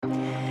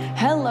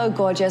Hello,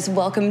 gorgeous.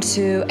 Welcome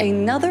to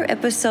another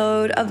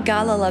episode of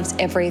Gala Loves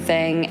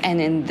Everything. And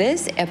in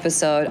this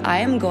episode, I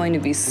am going to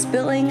be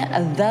spilling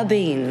the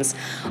beans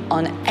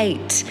on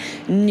 8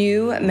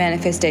 new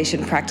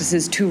manifestation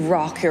practices to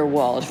rock your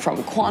world,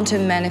 from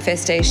quantum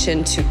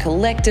manifestation to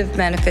collective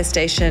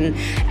manifestation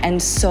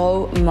and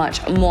so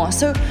much more.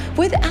 So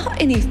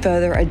without any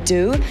further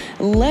ado,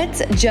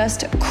 let's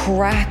just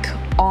crack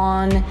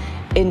on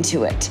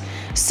into it.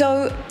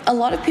 So a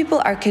lot of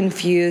people are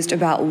confused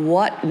about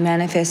what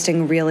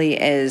manifesting really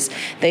is.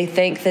 They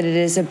think that it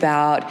is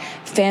about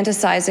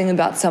fantasizing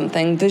about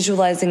something,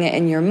 visualizing it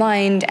in your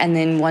mind, and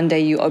then one day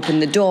you open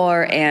the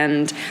door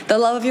and the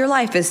love of your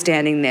life is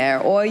standing there,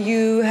 or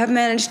you have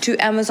managed to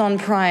Amazon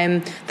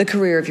Prime the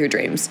career of your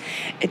dreams.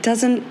 It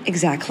doesn't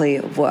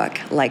exactly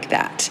work like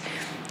that.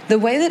 The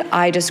way that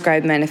I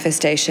describe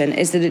manifestation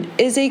is that it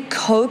is a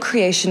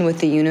co-creation with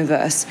the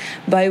universe,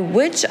 by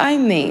which I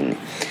mean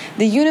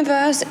the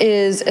universe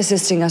is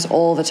assisting us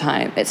all the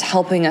time. It's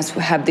helping us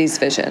have these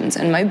visions.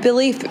 And my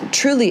belief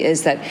truly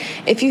is that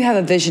if you have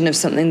a vision of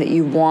something that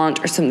you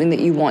want or something that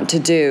you want to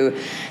do,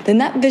 then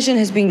that vision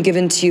has been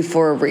given to you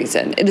for a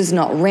reason. It is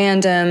not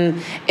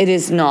random. It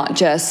is not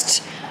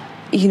just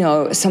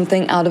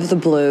something out of the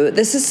blue.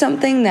 This is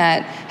something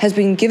that has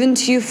been given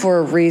to you for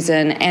a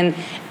reason. And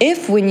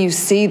if when you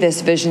see this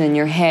vision in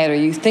your head or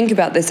you think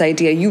about this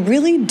idea, you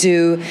really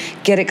do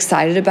get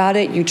excited about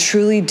it, you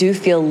truly do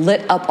feel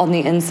lit up on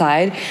the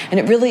inside, and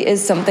it really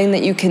is something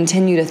that you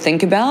continue to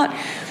think about,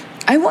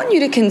 I want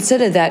you to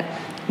consider that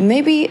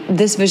maybe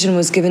this vision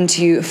was given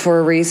to you for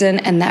a reason,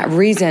 and that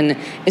reason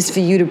is for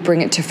you to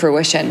bring it to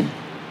fruition.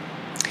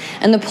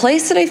 And the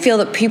place that I feel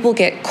that people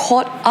get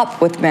caught up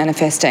with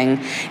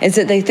manifesting is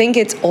that they think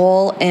it's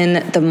all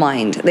in the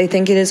mind. They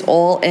think it is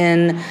all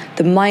in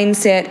the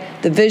mindset,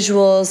 the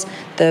visuals,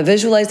 the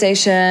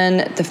visualization,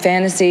 the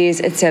fantasies,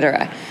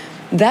 etc.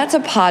 That's a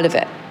part of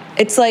it.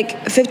 It's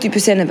like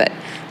 50% of it.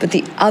 But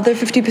the other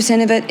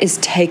 50% of it is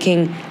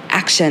taking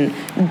action,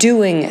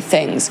 doing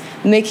things,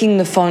 making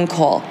the phone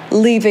call,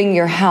 leaving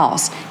your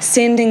house,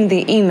 sending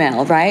the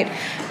email, right?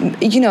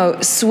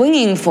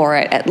 Swinging for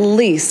it, at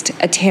least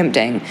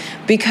attempting,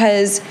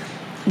 because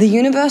the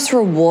universe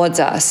rewards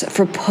us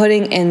for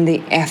putting in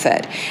the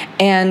effort.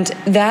 And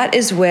that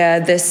is where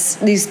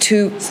these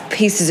two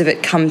pieces of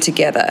it come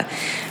together.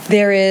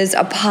 There is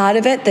a part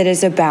of it that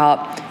is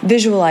about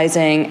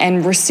visualizing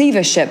and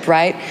receivership,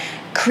 right?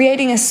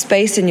 Creating a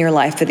space in your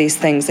life for these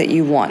things that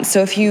you want.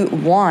 So if you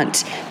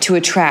want to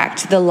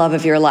attract the love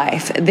of your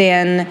life,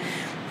 then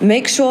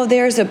make sure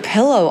there's a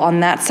pillow on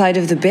that side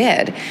of the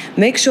bed.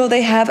 Make sure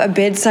they have a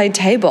bedside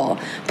table.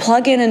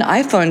 Plug in an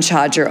iPhone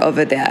charger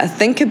over there.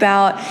 Think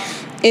about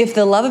if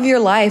the love of your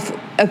life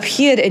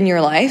appeared in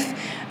your life,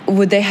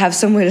 would they have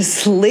somewhere to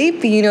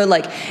sleep?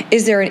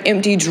 Is there an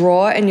empty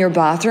drawer in your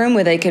bathroom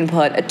where they can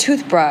put a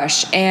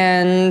toothbrush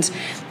and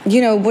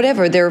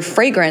whatever, their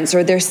fragrance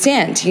or their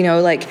scent,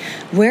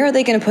 where are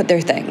they going to put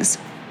their things?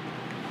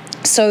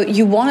 So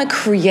you want to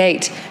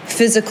create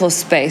physical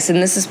space,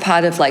 and this is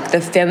part of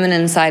the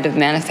feminine side of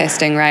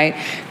manifesting, right?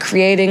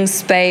 Creating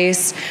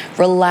space,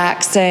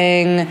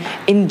 relaxing,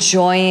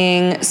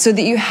 enjoying, so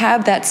that you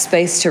have that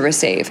space to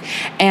receive.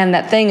 And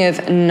that thing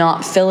of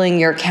not filling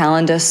your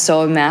calendar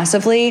so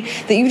massively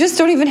that you just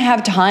don't even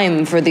have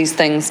time for these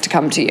things to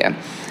come to you.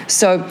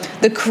 So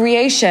the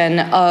creation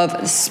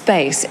of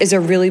space is a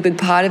really big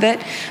part of it,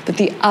 but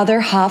the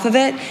other half of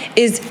it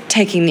is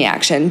taking the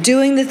action,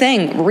 doing the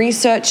thing,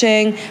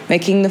 researching,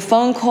 making the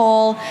phone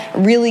call,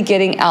 really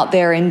getting out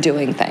there and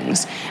doing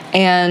things.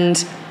 And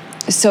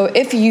so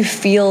if you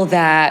feel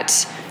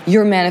that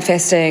your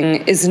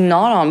manifesting is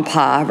not on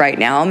par right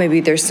now, maybe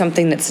there's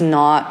something that's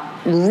not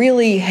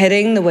really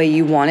hitting the way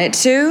you want it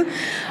to,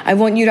 I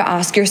want you to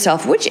ask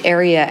yourself, which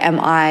area am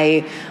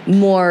I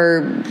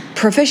more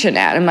proficient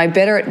at? Am I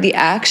better at the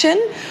action,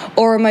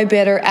 or am I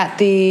better at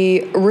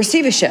the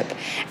receivership?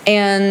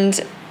 And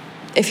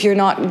if you're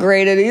not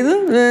great at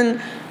either,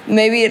 then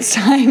maybe it's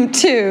time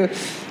to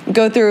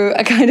go through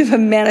a kind of a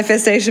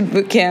manifestation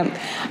boot camp.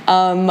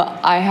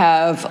 I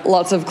have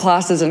lots of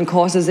classes and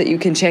courses that you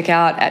can check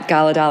out at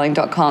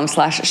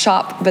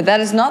galadarling.com/shop, but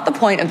that is not the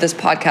point of this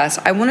podcast.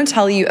 I want to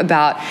tell you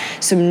about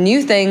some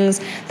new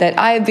things that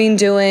I have been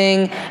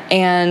doing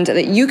and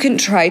that you can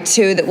try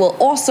too, that will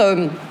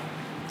also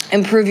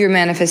improve your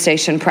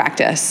manifestation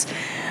practice.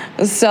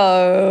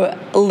 So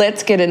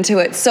let's get into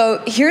it.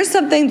 So here's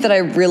something that I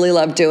really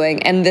love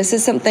doing, and this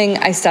is something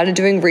I started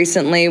doing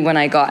recently when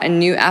I got a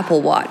new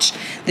Apple Watch.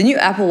 The new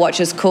Apple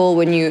Watch is cool.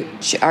 When you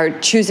are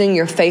choosing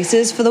your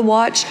faces for the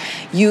watch,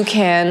 you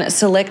can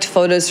select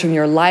photos from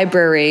your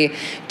library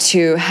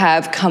to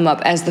have come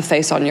up as the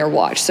face on your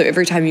watch. So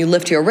every time you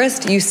lift your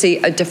wrist, you see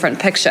a different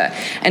picture,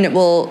 and it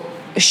will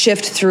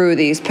shift through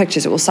these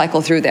pictures. It will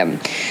cycle through them.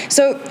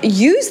 So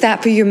use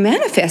that for your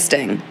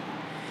manifesting.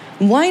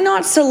 Why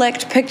not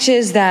select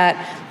pictures that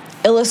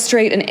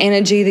illustrate an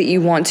energy that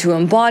you want to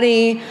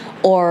embody,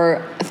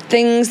 or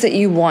things that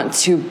you want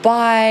to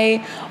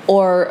buy,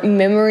 or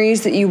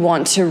memories that you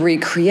want to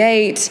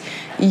recreate.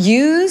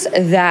 Use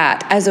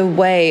that as a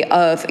way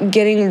of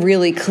getting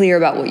really clear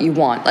about what you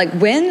want. Like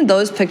when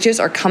those pictures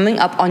are coming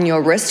up on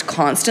your wrist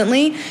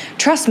constantly,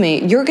 trust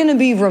me, you're gonna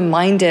be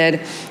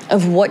reminded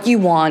of what you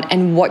want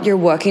and what you're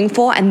working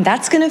for, and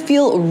that's gonna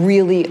feel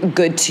really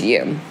good to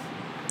you.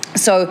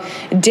 So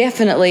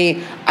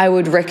definitely, I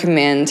would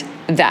recommend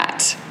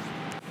that.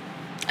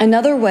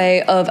 Another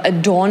way of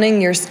adorning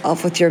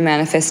yourself with your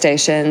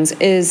manifestations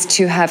is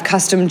to have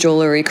custom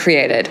jewelry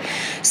created.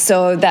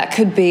 So that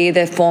could be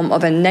the form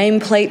of a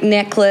nameplate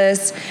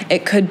necklace.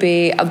 It could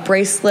be a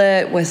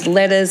bracelet with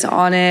letters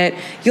on it.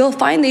 You'll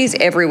find these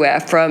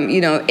everywhere, from,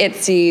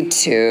 Etsy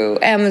to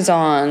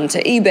Amazon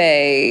to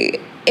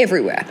eBay,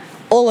 everywhere,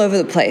 all over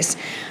the place.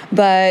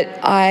 But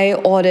I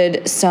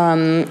ordered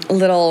some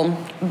little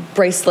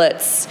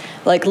bracelets,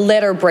 like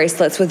letter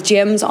bracelets with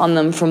gems on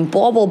them from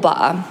Bauble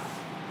Bar.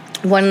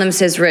 One of them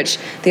says rich,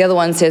 the other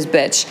one says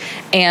bitch.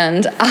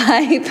 And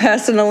I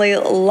personally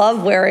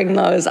love wearing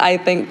those. I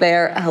think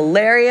they're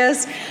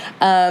hilarious.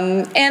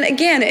 And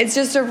again, it's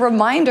just a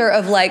reminder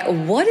of like,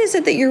 what is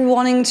it that you're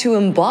wanting to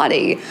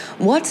embody?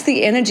 What's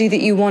the energy that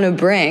you want to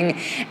bring?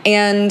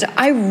 And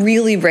I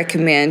really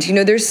recommend,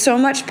 there's so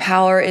much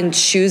power in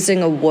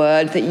choosing a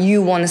word that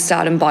you want to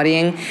start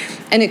embodying.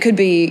 And it could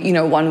be,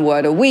 one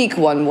word a week,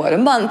 one word a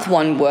month,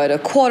 one word a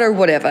quarter,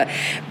 whatever.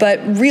 But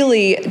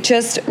really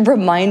just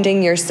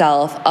reminding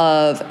yourself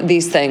of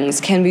these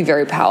things can be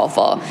very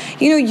powerful.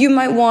 You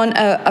might want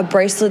a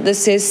bracelet that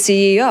says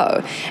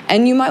CEO,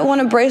 and you might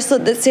want a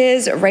bracelet that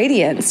says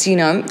radiance,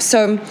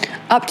 So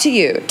up to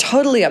you,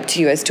 totally up to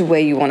you as to where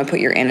you want to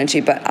put your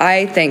energy. But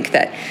I think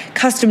that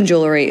custom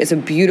jewelry is a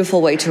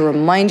beautiful way to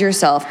remind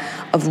yourself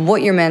of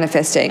what you're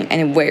manifesting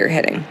and where you're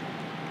heading.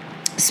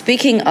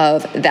 Speaking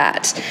of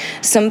that,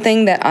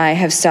 something that I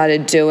have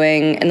started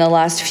doing in the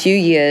last few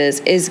years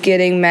is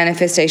getting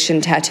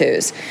manifestation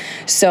tattoos.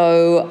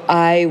 So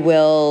I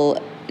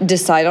will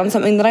decide on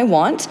something that I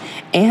want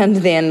and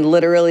then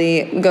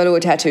literally go to a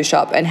tattoo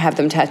shop and have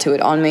them tattoo it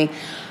on me.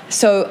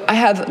 So I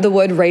have the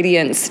word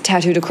radiance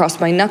tattooed across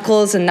my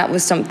knuckles, and that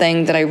was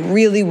something that I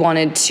really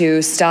wanted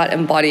to start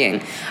embodying.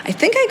 I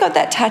think I got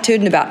that tattooed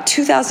in about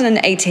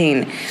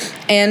 2018.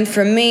 And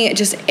for me,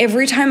 just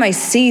every time I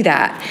see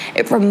that,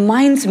 it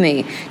reminds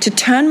me to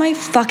turn my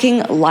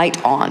fucking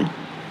light on,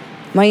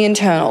 my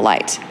internal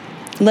light.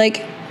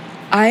 Like,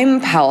 I'm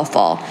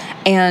powerful,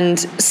 and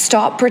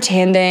stop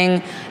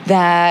pretending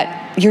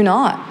that you're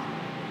not.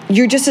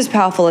 You're just as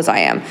powerful as I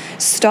am.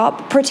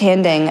 Stop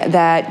pretending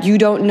that you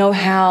don't know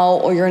how,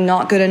 or you're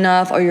not good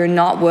enough, or you're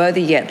not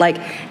worthy yet. Like,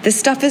 this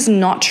stuff is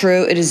not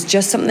true. It is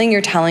just something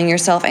you're telling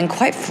yourself. And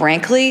quite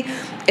frankly,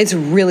 it's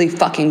really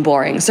fucking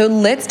boring. So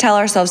let's tell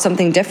ourselves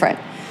something different.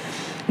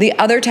 The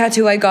other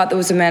tattoo I got that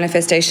was a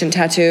manifestation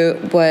tattoo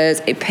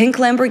was a pink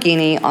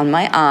Lamborghini on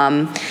my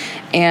arm.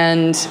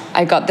 And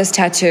I got this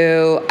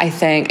tattoo, I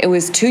think it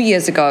was 2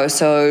 years ago.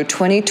 So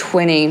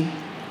 2020.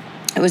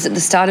 It was at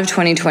the start of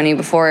 2020,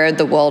 before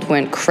the world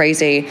went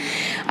crazy.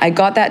 I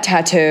got that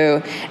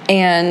tattoo,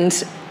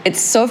 and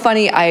it's so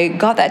funny. I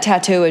got that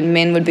tattoo, and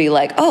men would be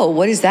like, "Oh,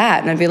 what is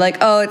that?" And I'd be like,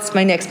 "Oh, it's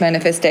my next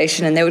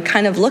manifestation." And they would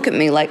kind of look at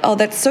me like, "Oh,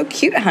 that's so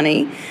cute,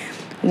 honey."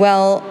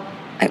 Well,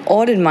 I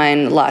ordered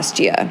mine last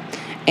year,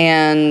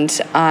 and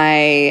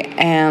I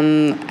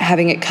am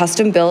having it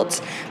custom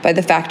built by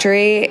the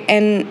factory,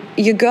 and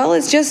your girl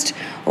is just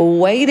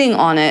waiting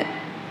on it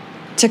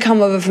to come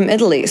over from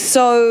Italy.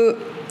 So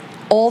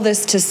all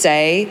this to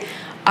say,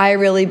 I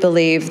really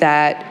believe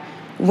that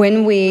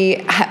when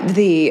we have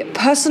the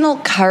personal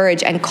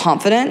courage and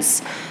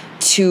confidence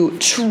to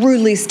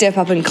truly step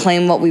up and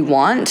claim what we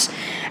want,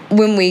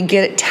 when we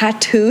get it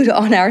tattooed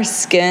on our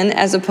skin,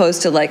 as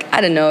opposed to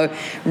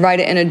write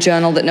it in a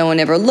journal that no one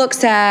ever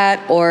looks at,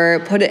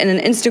 or put it in an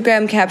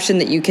Instagram caption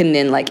that you can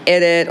then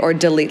edit or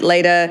delete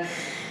later.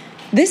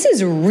 This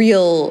is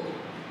real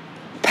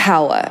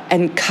power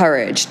and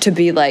courage to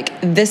be like,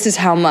 this is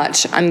how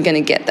much I'm gonna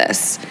get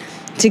this,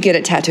 to get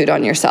it tattooed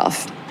on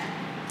yourself.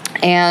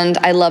 And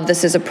I love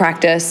this as a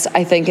practice.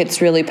 I think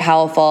it's really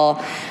powerful.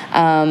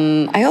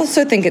 I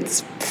also think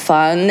it's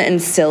fun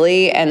and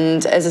silly.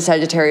 And as a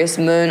Sagittarius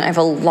moon, I have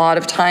a lot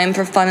of time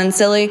for fun and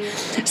silly.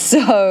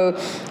 So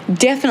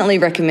definitely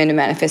recommend a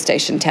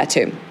manifestation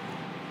tattoo.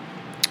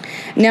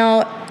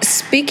 Now,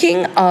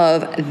 speaking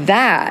of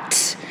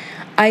that,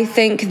 I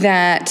think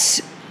that,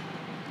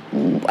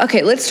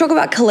 okay, let's talk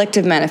about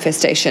collective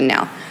manifestation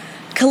now.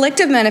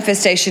 Collective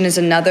manifestation is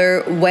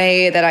another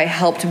way that I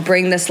helped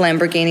bring this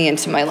Lamborghini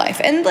into my life.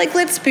 And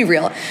let's be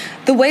real.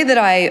 The way that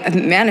I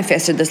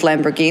manifested this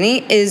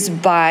Lamborghini is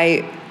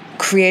by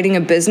creating a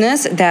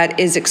business that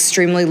is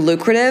extremely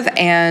lucrative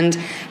and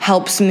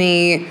helps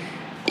me,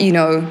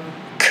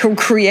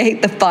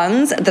 create the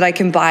funds that I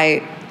can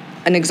buy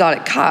an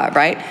exotic car,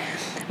 right?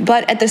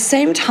 But at the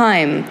same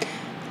time,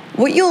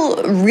 what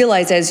you'll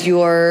realize as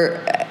you're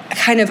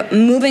kind of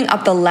moving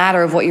up the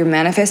ladder of what you're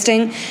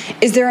manifesting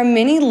is there are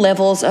many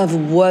levels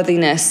of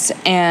worthiness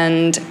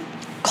and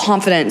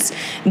confidence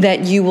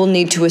that you will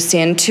need to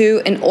ascend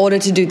to in order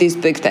to do these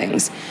big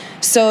things.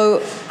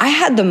 So I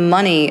had the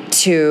money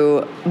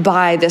to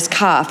buy this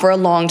car for a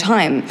long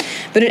time,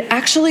 but it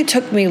actually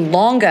took me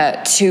longer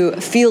to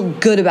feel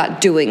good about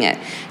doing it,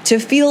 to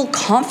feel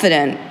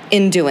confident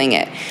in doing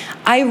it.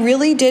 I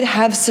really did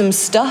have some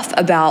stuff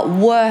about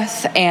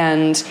worth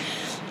and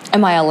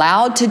am I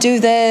allowed to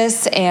do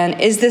this? And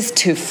is this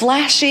too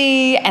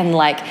flashy? And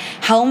like,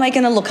 how am I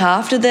going to look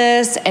after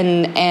this?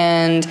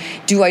 And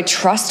do I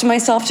trust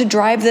myself to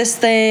drive this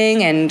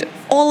thing? And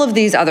all of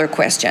these other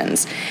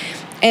questions.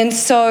 And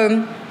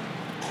so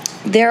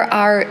there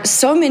are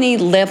so many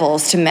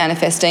levels to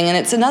manifesting, and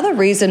it's another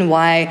reason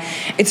why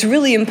it's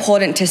really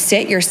important to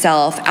set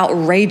yourself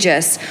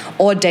outrageous,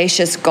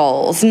 audacious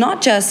goals,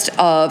 not just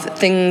of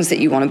things that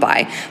you want to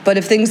buy, but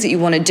of things that you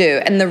want to do.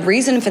 And the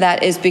reason for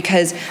that is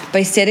because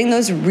by setting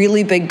those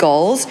really big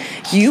goals,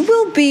 you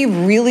will be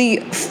really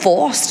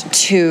forced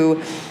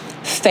to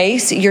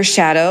face your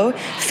shadow,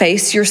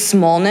 face your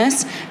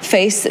smallness,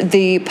 face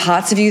the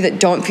parts of you that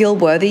don't feel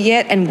worthy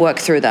yet, and work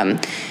through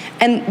them.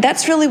 And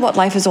that's really what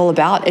life is all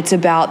about. It's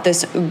about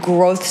this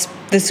growth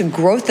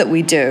that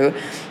we do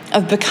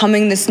of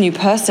becoming this new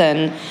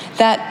person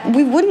that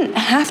we wouldn't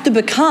have to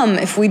become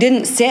if we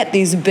didn't set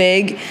these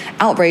big,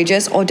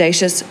 outrageous,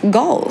 audacious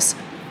goals.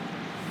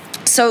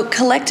 So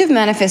collective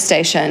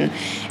manifestation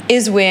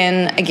is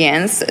when,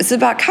 again, it's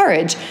about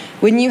courage.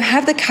 When you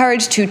have the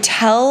courage to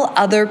tell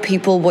other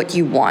people what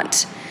you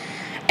want,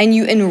 and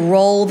you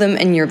enroll them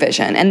in your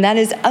vision. And that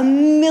is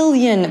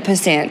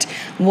 1,000,000%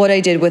 what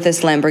I did with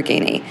this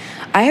Lamborghini.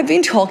 I have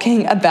been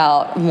talking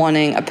about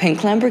wanting a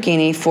pink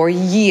Lamborghini for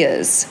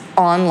years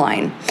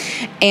online.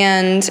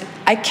 And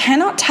I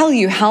cannot tell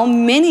you how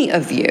many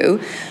of you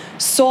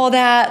saw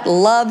that,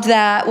 loved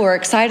that, were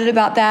excited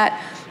about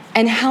that,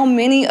 and how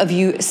many of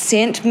you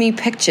sent me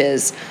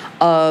pictures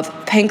of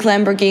pink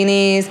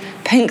Lamborghinis,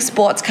 pink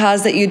sports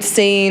cars that you'd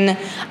seen,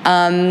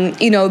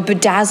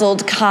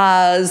 bedazzled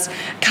cars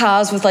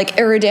with like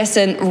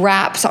iridescent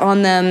wraps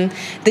on them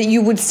that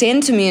you would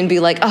send to me and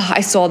be like, oh,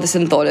 I saw this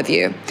and thought of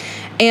you.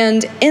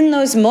 And in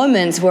those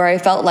moments where I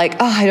felt like,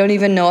 oh, I don't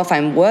even know if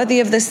I'm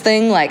worthy of this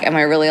thing, like, am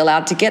I really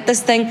allowed to get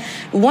this thing?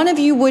 One of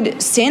you would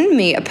send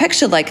me a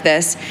picture like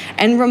this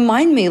and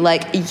remind me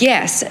like,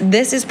 yes,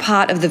 this is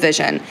part of the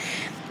vision.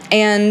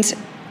 And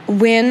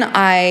when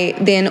I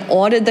then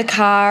ordered the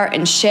car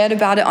and shared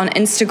about it on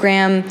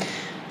Instagram,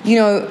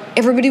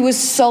 everybody was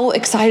so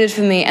excited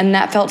for me, and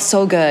that felt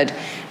so good.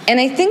 And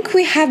I think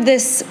we have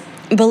this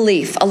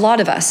belief, a lot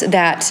of us,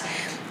 that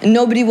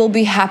nobody will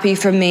be happy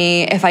for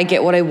me if I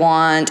get what I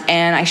want,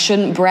 and I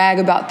shouldn't brag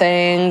about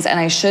things, and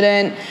I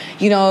shouldn't,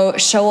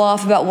 show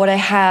off about what I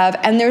have.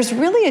 And there's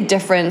really a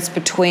difference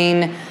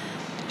between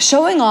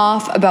showing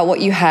off about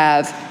what you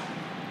have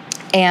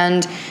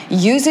and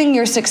using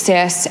your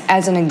success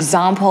as an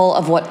example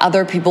of what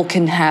other people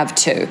can have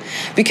too.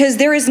 Because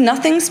there is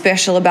nothing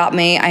special about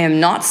me. I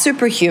am not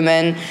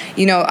superhuman.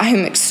 I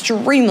am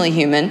extremely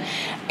human,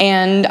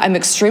 and I'm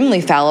extremely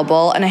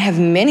fallible, and I have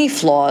many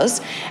flaws.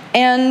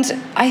 And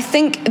I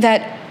think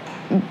that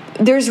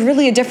there's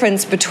really a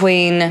difference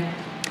between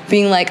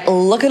being like,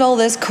 look at all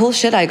this cool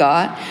shit I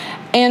got,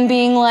 and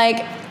being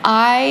like,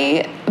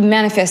 I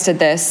manifested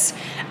this,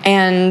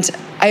 and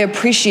I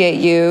appreciate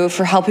you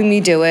for helping me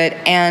do it,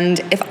 and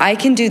if I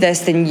can do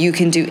this, then you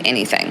can do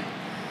anything.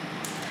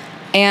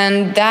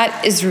 And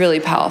that is really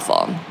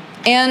powerful.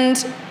 And,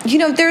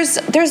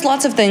 there's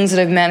lots of things that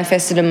I've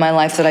manifested in my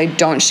life that I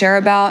don't share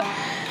about,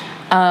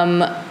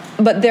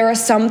 but there are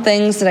some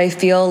things that I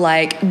feel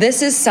like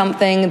this is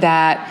something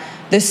that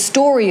the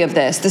story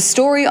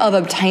of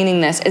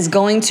obtaining this is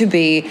going to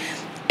be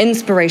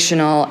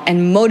inspirational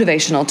and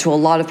motivational to a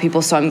lot of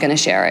people, so I'm going to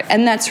share it.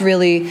 And that's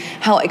really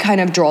how I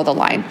kind of draw the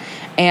line.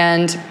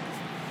 And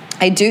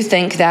I do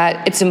think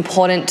that it's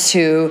important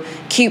to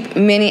keep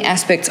many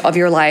aspects of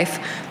your life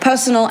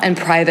personal and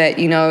private.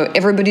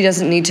 Everybody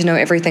doesn't need to know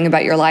everything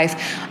about your life.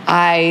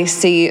 I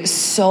see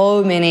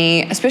so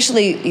many,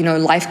 especially,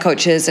 life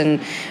coaches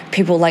and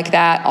people like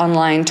that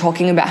online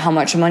talking about how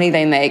much money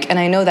they make. And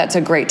I know that's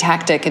a great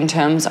tactic in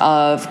terms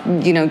of,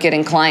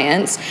 getting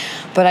clients.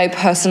 But I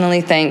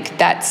personally think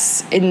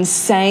that's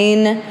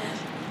insane,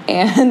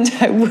 and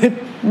I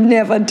would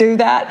never do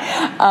that.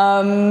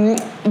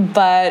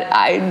 But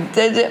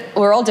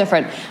we're all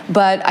different.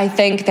 But I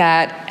think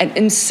that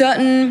in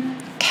certain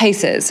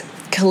cases,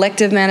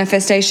 collective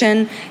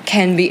manifestation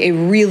can be a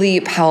really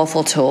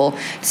powerful tool.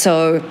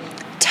 So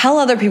tell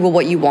other people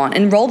what you want,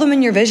 enroll them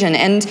in your vision.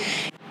 And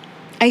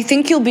I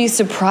think you'll be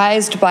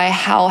surprised by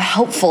how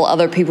helpful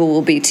other people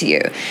will be to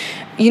you.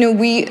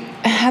 We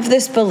have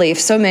this belief,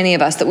 so many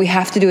of us, that we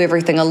have to do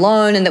everything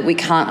alone and that we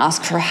can't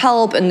ask for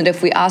help, and that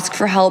if we ask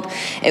for help,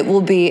 it will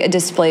be a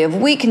display of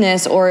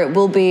weakness, or it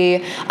will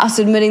be us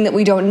admitting that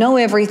we don't know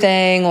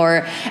everything,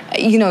 or,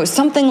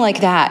 something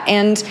like that.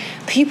 And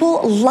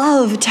people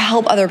love to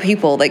help other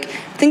people. Like,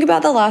 think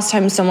about the last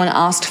time someone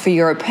asked for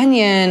your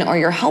opinion or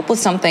your help with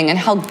something and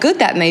how good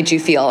that made you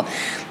feel.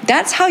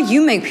 That's how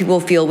you make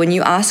people feel when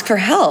you ask for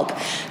help.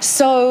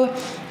 So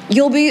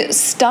you'll be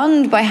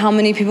stunned by how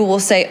many people will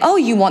say, oh,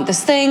 you want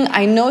this thing?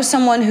 I know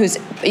someone who's,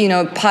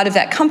 part of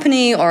that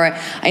company, or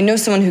I know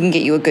someone who can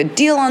get you a good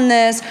deal on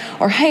this,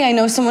 or hey, I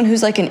know someone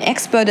who's like an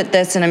expert at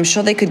this and I'm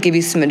sure they could give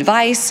you some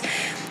advice.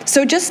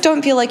 So just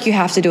don't feel like you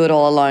have to do it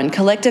all alone.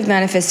 Collective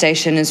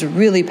manifestation is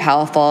really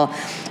powerful,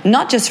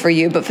 not just for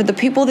you, but for the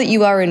people that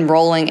you are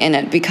enrolling in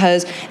it,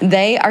 because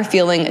they are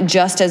feeling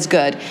just as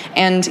good.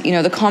 And,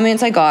 the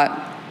comments I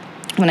got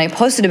when I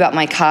posted about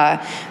my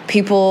car,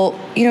 people,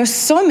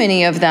 so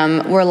many of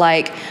them were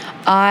like,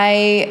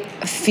 I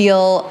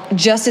feel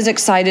just as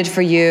excited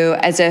for you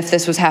as if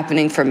this was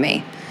happening for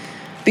me.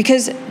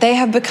 Because they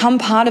have become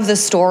part of the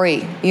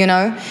story,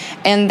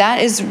 and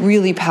that is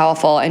really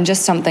powerful and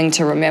just something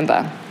to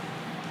remember.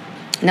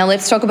 Now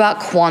let's talk about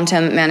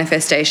quantum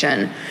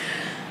manifestation.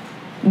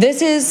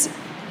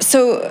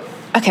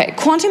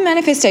 Quantum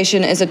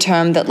manifestation is a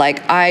term that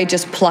I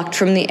just plucked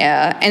from the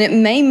air, and it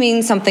may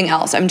mean something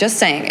else. I'm just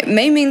saying, it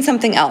may mean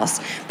something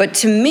else. But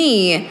to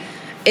me,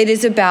 it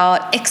is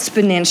about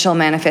exponential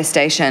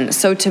manifestation.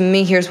 So to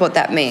me, here's what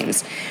that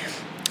means.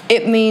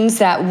 It means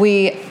that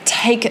we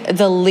take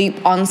the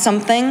leap on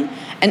something,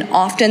 and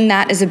often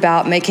that is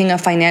about making a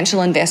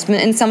financial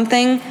investment in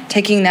something,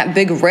 taking that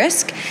big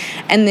risk,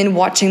 and then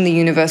watching the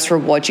universe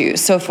reward you.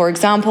 So for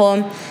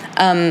example,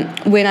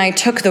 when I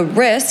took the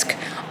risk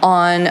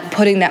on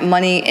putting that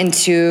money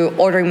into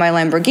ordering my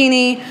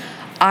Lamborghini,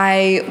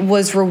 I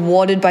was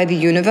rewarded by the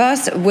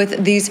universe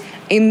with these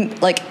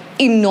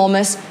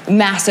enormous,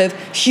 massive,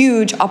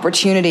 huge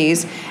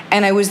opportunities.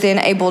 And I was then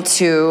able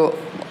to,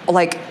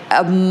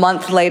 a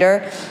month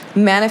later,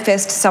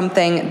 manifest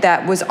something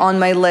that was on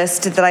my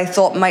list that I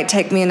thought might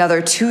take me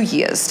another 2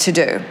 years to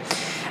do.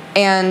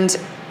 And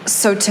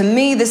so to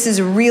me, this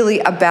is really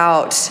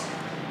about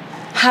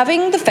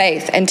having the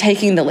faith and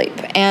taking the leap.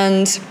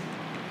 And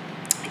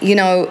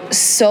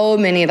so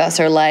many of us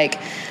are like,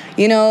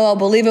 I'll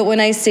believe it when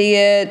I see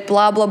it,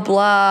 blah, blah,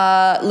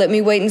 blah. Let me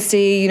wait and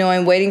see.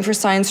 I'm waiting for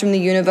signs from the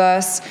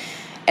universe.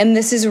 And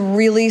this is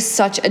really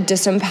such a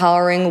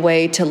disempowering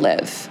way to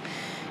live.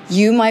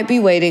 You might be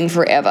waiting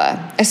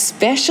forever,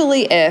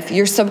 especially if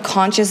your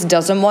subconscious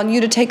doesn't want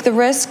you to take the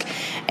risk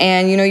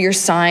and, your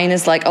sign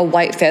is like a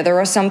white feather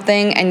or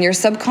something, and your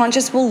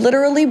subconscious will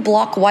literally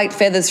block white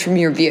feathers from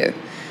your view,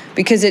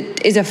 because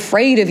it is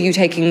afraid of you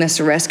taking this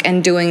risk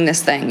and doing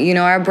this thing.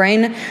 Our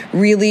brain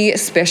really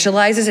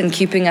specializes in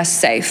keeping us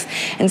safe.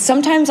 And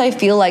sometimes I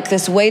feel like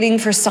this waiting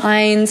for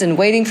signs and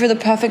waiting for the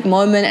perfect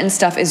moment and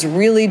stuff is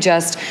really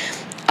just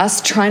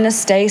us trying to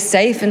stay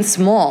safe and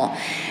small.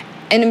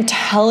 And I'm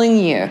telling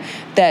you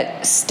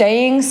that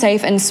staying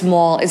safe and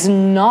small is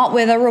not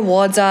where the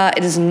rewards are.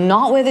 It is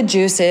not where the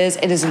juice is.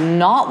 It is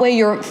not where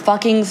your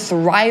fucking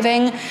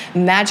thriving,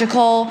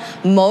 magical,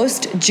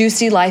 most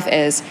juicy life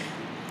is.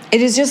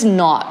 It is just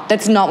not.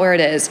 That's not where it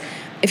is.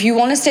 If you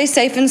want to stay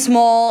safe and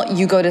small,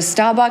 you go to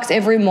Starbucks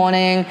every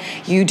morning,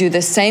 you do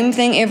the same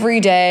thing every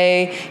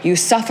day, you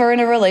suffer in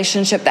a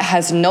relationship that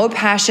has no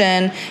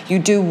passion, you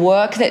do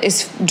work that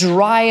is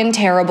dry and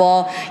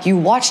terrible, you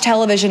watch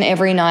television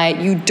every night,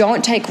 you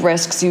don't take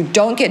risks, you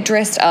don't get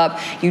dressed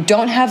up, you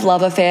don't have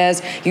love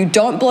affairs, you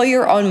don't blow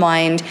your own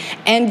mind,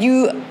 and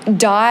you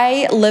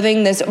die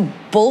living this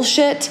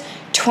bullshit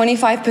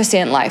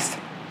 25%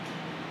 life.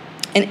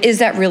 And is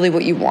that really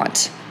what you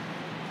want?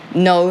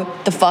 No,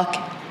 the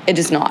fuck it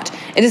is not.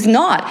 It is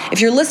not. If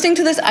you're listening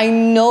to this, I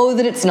know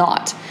that it's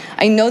not.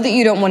 I know that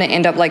you don't want to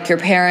end up like your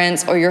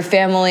parents or your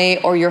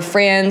family or your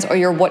friends or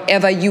your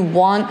whatever. You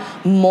want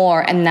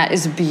more, and that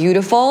is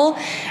beautiful.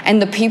 And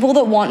the people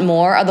that want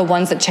more are the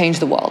ones that change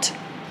the world.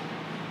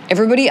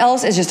 Everybody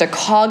else is just a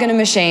cog in a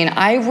machine.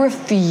 I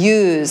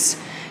refuse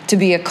to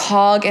be a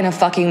cog in a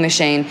fucking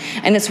machine.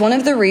 And it's one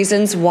of the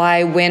reasons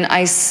why when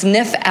I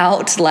sniff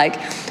out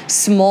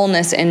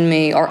smallness in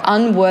me or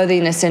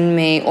unworthiness in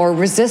me or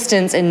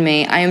resistance in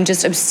me, I am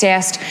just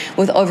obsessed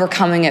with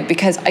overcoming it,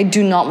 because I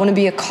do not want to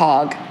be a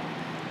cog.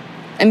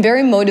 I'm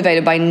very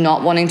motivated by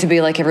not wanting to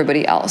be like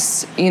everybody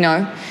else,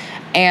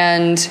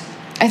 And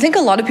I think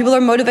a lot of people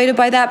are motivated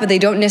by that, but they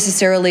don't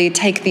necessarily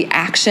take the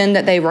action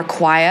that they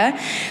require.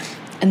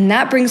 And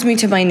that brings me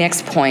to my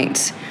next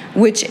point,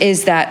 which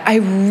is that I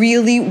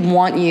really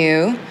want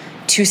you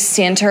to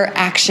center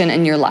action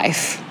in your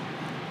life.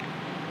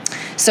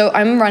 So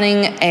I'm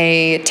running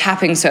a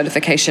tapping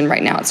certification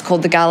right now. It's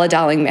called the Gala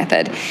Darling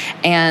Method,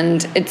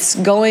 and it's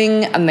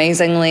going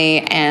amazingly,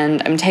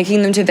 and I'm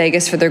taking them to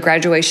Vegas for their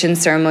graduation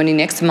ceremony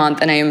next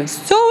month, and I am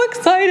so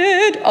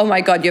excited. Oh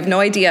my God, you have no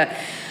idea.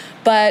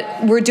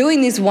 But we're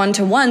doing these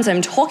one-to-ones.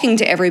 I'm talking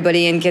to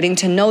everybody and getting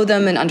to know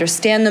them and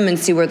understand them and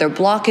see where their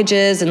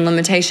blockages and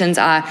limitations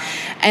are.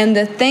 And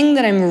the thing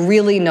that I'm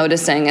really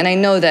noticing, and I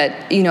know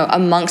that,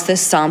 amongst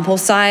this sample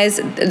size,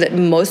 that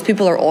most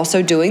people are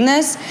also doing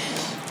this,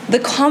 the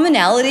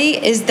commonality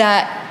is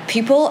that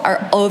people are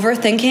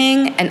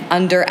overthinking and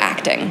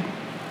underacting.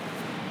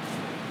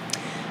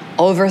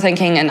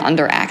 Overthinking and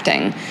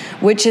underacting,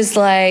 which is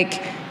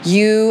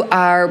You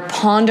are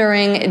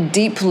pondering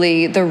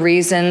deeply the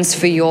reasons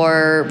for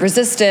your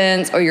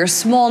resistance or your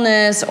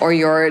smallness or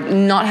your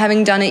not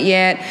having done it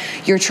yet.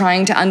 You're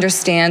trying to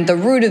understand the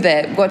root of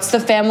it. What's the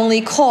family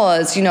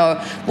cause?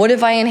 What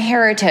have I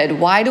inherited?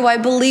 Why do I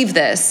believe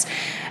this?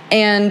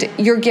 And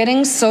you're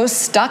getting so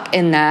stuck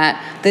in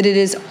that it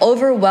is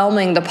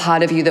overwhelming the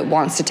part of you that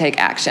wants to take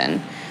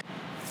action.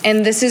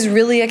 And this is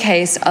really a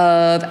case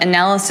of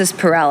analysis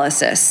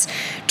paralysis.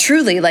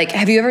 Truly,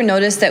 have you ever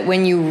noticed that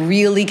when you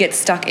really get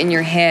stuck in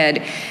your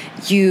head,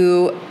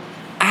 you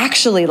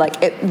actually,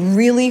 it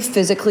really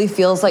physically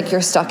feels like you're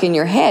stuck in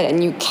your head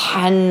and you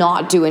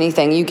cannot do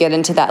anything. You get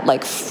into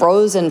that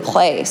frozen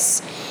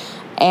place.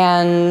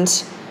 And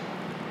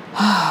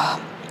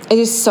it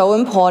is so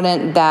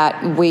important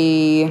that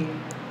we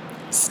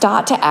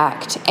start to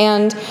act.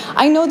 And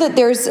I know that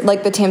there's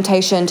the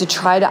temptation to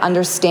try to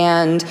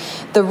understand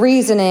the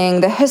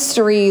reasoning, the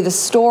history, the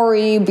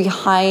story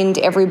behind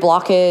every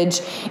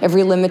blockage,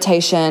 every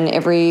limitation,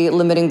 every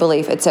limiting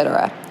belief,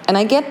 etc. And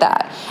I get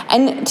that.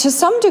 And to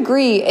some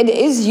degree, it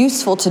is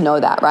useful to know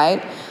that,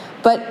 right?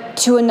 But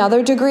to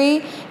another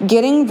degree,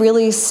 getting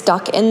really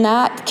stuck in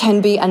that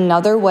can be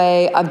another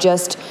way of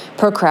just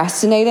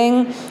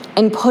procrastinating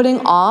and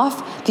putting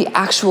off the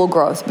actual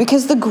growth.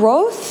 Because the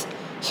growth,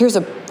 here's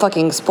a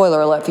fucking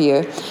spoiler alert for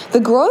you. The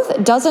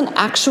growth doesn't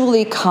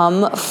actually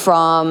come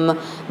from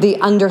the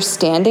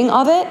understanding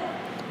of it.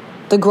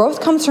 The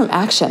growth comes from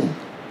action.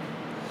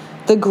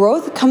 The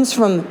growth comes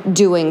from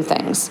doing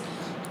things.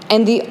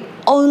 And the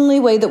only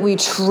way that we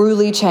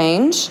truly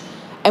change,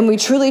 and we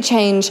truly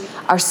change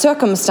our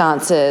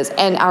circumstances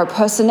and our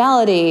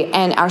personality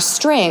and our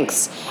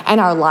strengths and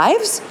our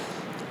lives,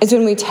 is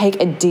when we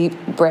take a deep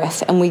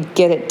breath and we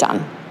get it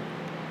done.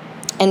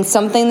 And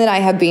something that I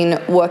have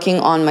been working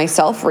on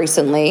myself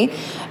recently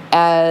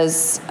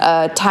as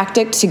a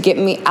tactic to get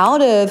me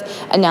out of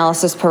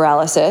analysis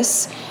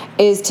paralysis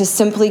is to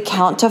simply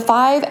count to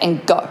 5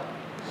 and go.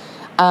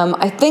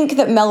 I think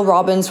that Mel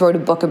Robbins wrote a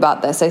book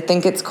about this. I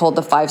think it's called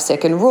The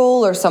 5-Second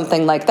Rule or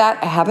something like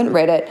that. I haven't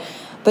read it.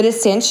 But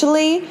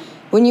essentially,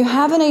 when you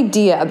have an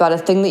idea about a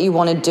thing that you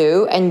want to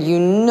do, and you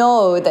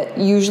know that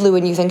usually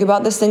when you think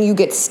about this thing, you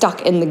get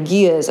stuck in the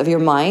gears of your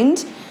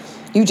mind,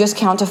 you just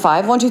count to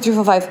 5, 1, 2, 3,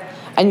 4, 5,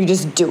 and you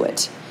just do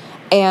it.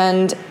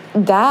 And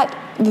that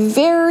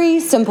very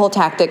simple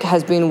tactic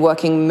has been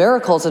working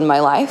miracles in my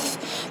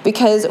life,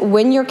 because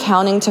when you're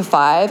counting to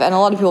 5, and a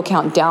lot of people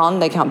count down,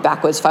 they count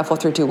backwards, 5, 4,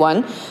 3, 2,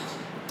 1.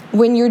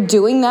 When you're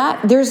doing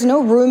that, there's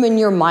no room in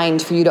your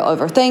mind for you to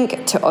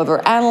overthink, to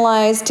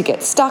overanalyze, to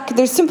get stuck.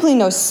 There's simply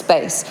no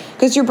space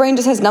because your brain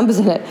just has numbers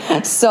in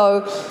it.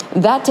 So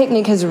that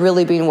technique has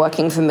really been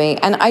working for me.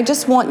 And I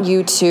just want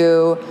you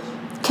to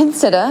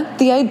consider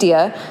the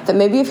idea that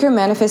maybe if your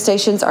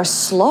manifestations are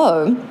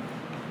slow,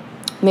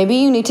 maybe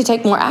you need to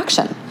take more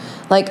action.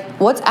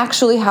 What's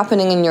actually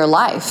happening in your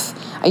life?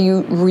 Are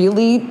you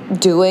really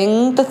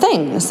doing the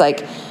things?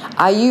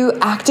 Are you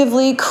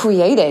actively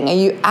creating? Are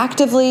you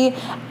actively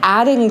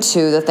adding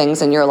to the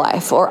things in your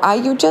life? Or are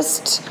you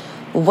just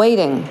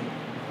waiting?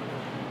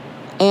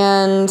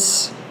 And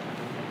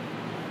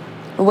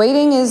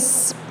waiting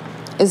is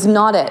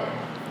not it.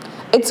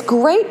 It's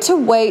great to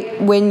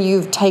wait when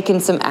you've taken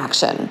some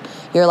action.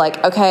 You're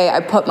okay, I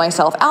put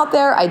myself out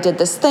there. I did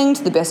this thing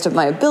to the best of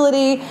my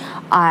ability.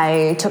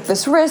 I took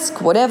this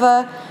risk,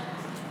 whatever.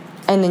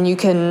 And then you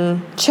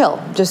can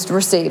chill, just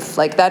receive.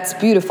 That's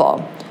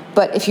beautiful.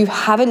 But if you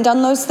haven't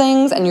done those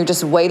things and you're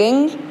just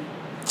waiting,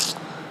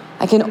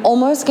 I can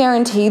almost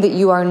guarantee that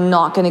you are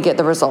not going to get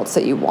the results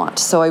that you want.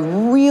 So I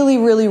really,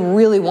 really,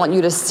 really want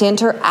you to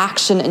center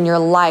action in your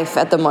life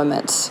at the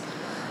moment.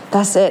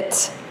 That's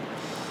it.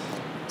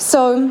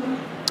 So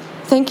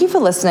thank you for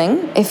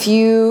listening. If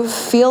you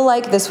feel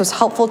like this was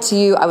helpful to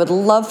you, I would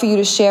love for you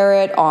to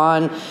share it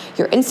on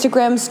your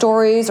Instagram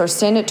stories or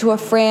send it to a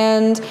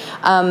friend.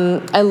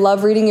 I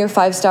love reading your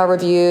 5-star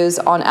reviews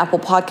on Apple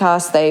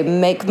Podcasts. They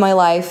make my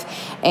life,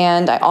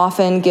 and I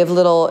often give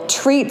little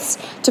treats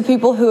to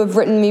people who have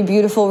written me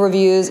beautiful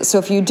reviews. So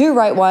if you do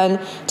write one,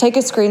 take a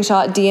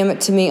screenshot, DM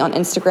it to me on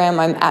Instagram.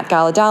 I'm at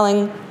Gala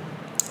Darling.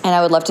 And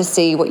I would love to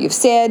see what you've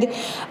said.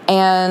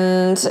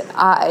 And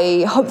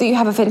I hope that you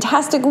have a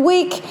fantastic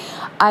week.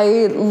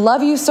 I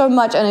love you so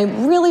much, and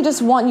I really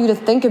just want you to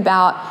think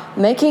about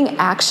making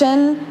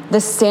action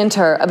the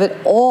center of it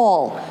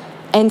all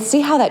and see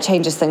how that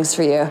changes things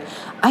for you.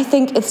 I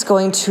think it's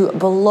going to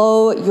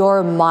blow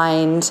your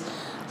mind.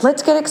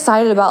 Let's get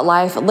excited about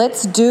life.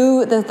 Let's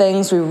do the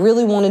things we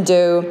really want to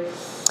do.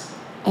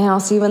 And I'll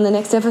see you in the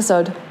next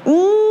episode.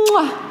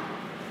 Mwah!